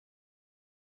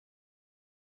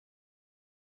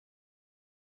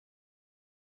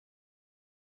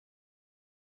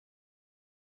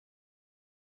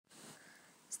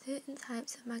Certain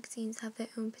types of magazines have their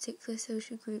own particular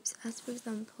social groups, as for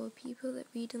example, people that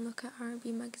read and look at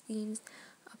R&B magazines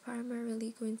are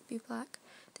primarily going to be black.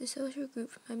 The social group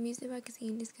for my music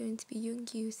magazine is going to be young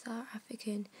youths that are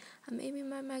African. I'm aiming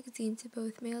my magazine to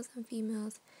both males and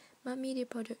females. My media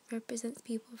product represents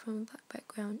people from a black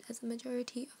background, as the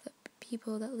majority of the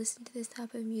people that listen to this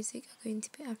type of music are going to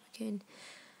be African.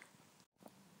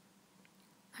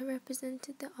 I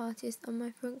represented the artist on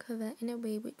my front cover in a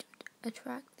way which would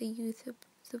attract the youth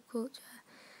subculture.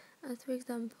 As for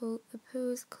example, the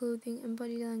pose, clothing and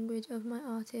body language of my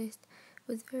artist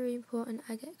was very important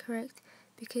I get correct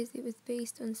because it was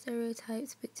based on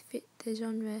stereotypes which fit the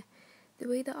genre. The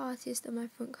way the artist on my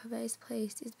front cover is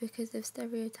placed is because of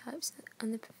stereotypes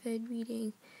and the preferred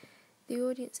reading. The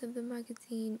audience of the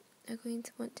magazine are going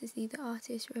to want to see the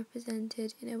artist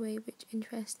represented in a way which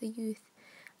interests the youth,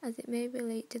 as it may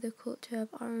relate to the culture of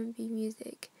R&B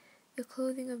music. The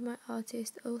clothing of my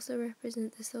artist also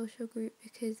represents the social group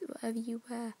because whatever you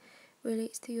wear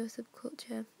relates to your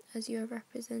subculture, as you are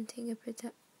representing a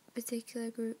particular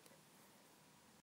group.